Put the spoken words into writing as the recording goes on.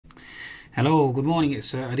Hello, good morning.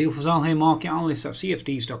 It's Adil Fazal here, market analyst at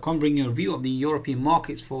CFDs.com, bringing you a review of the European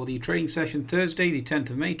markets for the trading session Thursday, the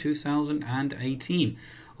 10th of May 2018.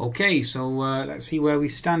 Okay, so let's see where we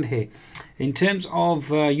stand here. In terms of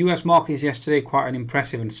US markets yesterday, quite an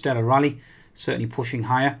impressive and stellar rally, certainly pushing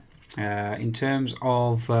higher. In terms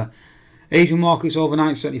of Asian markets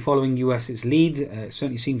overnight, certainly following US's lead. It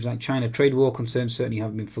certainly seems like China trade war concerns certainly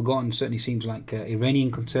have been forgotten. Certainly seems like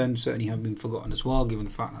Iranian concerns certainly have been forgotten as well, given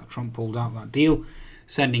the fact that Trump pulled out that deal,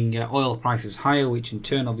 sending oil prices higher, which in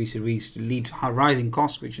turn obviously leads to rising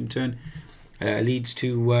costs, which in turn leads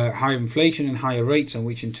to higher inflation and higher rates, and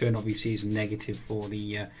which in turn obviously is negative for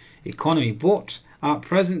the economy. But at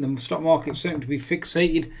present, the stock market seems to be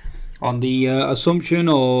fixated on the assumption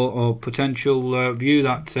or potential view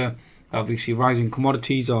that obviously rising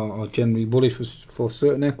commodities are generally bullish for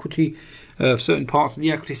certain equity, certain parts of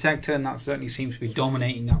the equity sector, and that certainly seems to be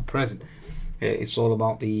dominating at present. It's all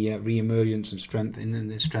about the re-emergence and strength in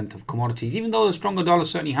the strength of commodities, even though the stronger dollar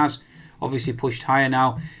certainly has obviously pushed higher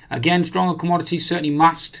now. Again, stronger commodities certainly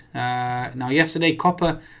masked. Now yesterday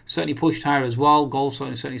copper certainly pushed higher as well. Gold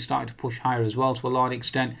certainly started to push higher as well to a large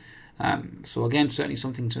extent. So again, certainly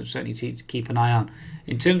something to keep an eye on.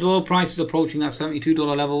 In terms of oil prices approaching that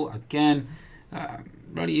 $72 level, again,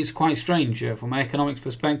 really is quite strange. From an economics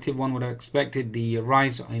perspective, one would have expected the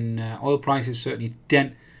rise in oil prices certainly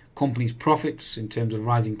dent companies' profits in terms of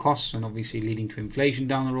rising costs, and obviously leading to inflation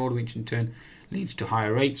down the road, which in turn leads to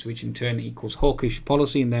higher rates, which in turn equals hawkish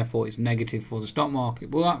policy, and therefore is negative for the stock market.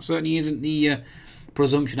 Well, that certainly isn't the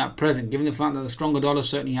presumption at present, given the fact that the stronger dollar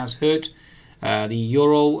certainly has hurt the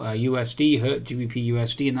euro USD, hurt GBP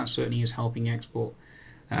USD, and that certainly is helping export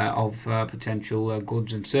of potential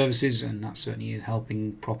goods and services, and that certainly is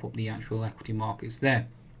helping prop up the actual equity markets there.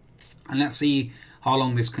 And let's see how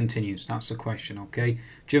long this continues. That's the question. Okay,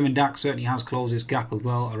 German DAX certainly has closed its gap as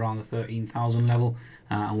well around the 13,000 level,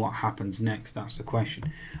 and what happens next, that's the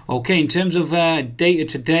question. Okay, in terms of data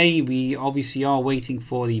today, we obviously are waiting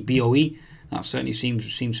for the BOE. That certainly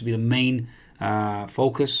seems to be the main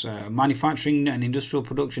focus. Manufacturing and industrial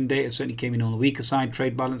production data certainly came in on the weaker side.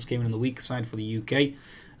 Trade balance came in on the weaker side for the UK,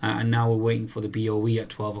 and now we're waiting for the BOE at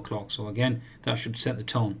 12 o'clock. So again, that should set the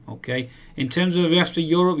tone. Okay, in terms of the rest of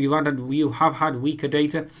Europe, we have had weaker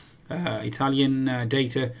data. Italian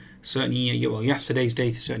data certainly, well, yesterday's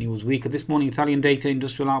data certainly was weaker. This morning, Italian data,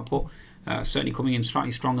 industrial output, certainly coming in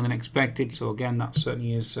slightly stronger than expected. So again, that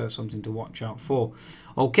certainly is something to watch out for.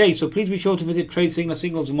 Okay, so please be sure to visit TradeSingler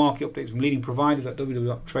signals and market updates from leading providers at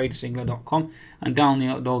www.tradesingler.com, and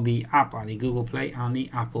download the app at the Google Play and the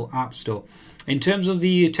Apple App Store. In terms of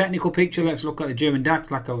the technical picture, let's look at the German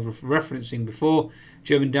DAX. Like I was referencing before,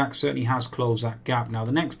 German DAX certainly has closed that gap. Now,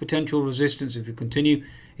 the next potential resistance, if you continue,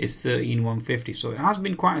 is 13,150. So it has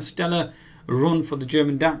been quite a stellar run for the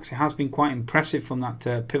German DAX. It has been quite impressive from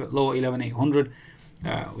that pivot low 11,800.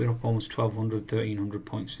 We're up almost 1,200, 1,300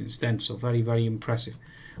 points since then, so very, very impressive.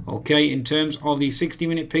 Okay, in terms of the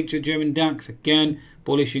 60-minute picture, German DAX, again,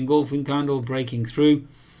 bullish engulfing candle breaking through.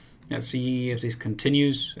 Let's see if this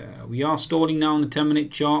continues. We are stalling now on the 10-minute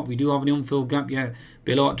chart. We do have an unfilled gap yet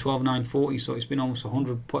below at 12,940, so it's been almost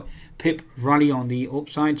 100 pip rally on the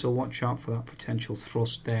upside, so watch out for that potential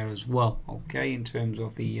thrust there as well. Okay, in terms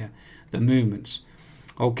of the movements.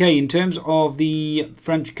 Okay, in terms of the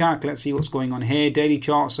French CAC, let's see what's going on here. Daily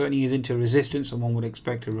chart certainly is into resistance, and one would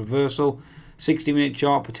expect a reversal. 60-minute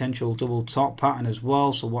chart, potential double top pattern as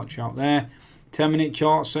well, so watch out there. 10-minute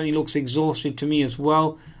chart certainly looks exhausted to me as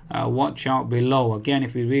well. Watch out below. Again,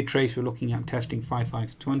 if we retrace, we're looking at testing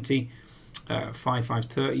 5520,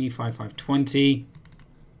 5530, 5520,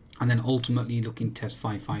 and then ultimately looking to test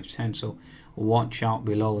 5510. So watch out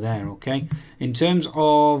below there. Okay, in terms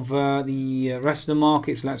of the rest of the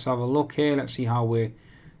markets, let's have a look here. Let's see how we're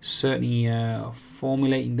certainly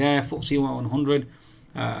formulating there. FTSE 100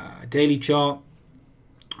 daily chart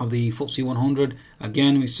of the FTSE 100.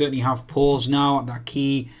 Again, we certainly have paused now at that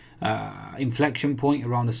key inflection point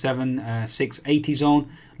around the 7680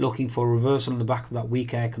 zone, looking for a reversal on the back of that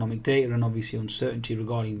weaker economic data and obviously uncertainty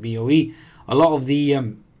regarding BOE. A lot of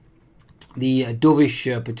the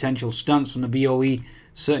dovish potential stance from the BOE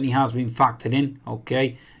certainly has been factored in.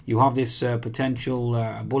 Okay, you have this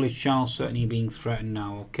potential bullish channel certainly being threatened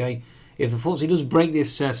now. Okay, if the FTSE does break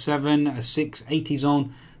this 7680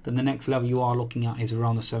 zone, then the next level you are looking at is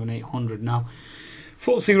around the 7800. Now,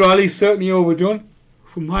 FTSE rally is certainly overdone.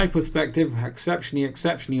 From my perspective,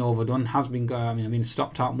 exceptionally overdone. Has been, I've been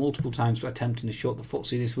stopped out multiple times attempting to short the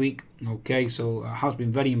FTSE this week. Okay, so has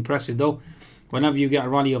been very impressive though. Whenever you get a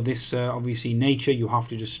rally of this obviously nature, you have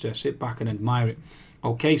to just sit back and admire it.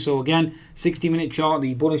 Okay, so again, 60-minute chart,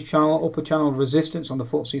 the bullish channel, upper channel of resistance on the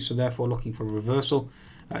FTSE, so therefore looking for a reversal.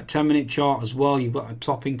 10-minute chart as well, you've got a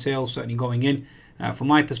topping tail certainly going in. From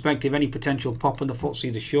my perspective, any potential pop in the FTSE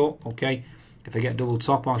is a short. Okay, if I get double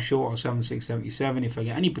top, I'll short at 7677. If I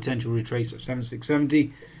get any potential retrace at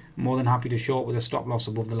 7670, I'm more than happy to short with a stop loss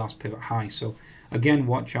above the last pivot high. So again,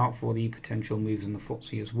 watch out for the potential moves in the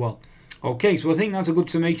FTSE as well. Okay, so I think that's a good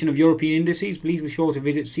summation of European indices. Please be sure to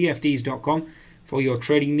visit cfds.com for your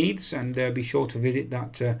trading needs, and be sure to visit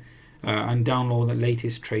that and download the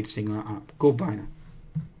latest Trade Signal app. Goodbye now.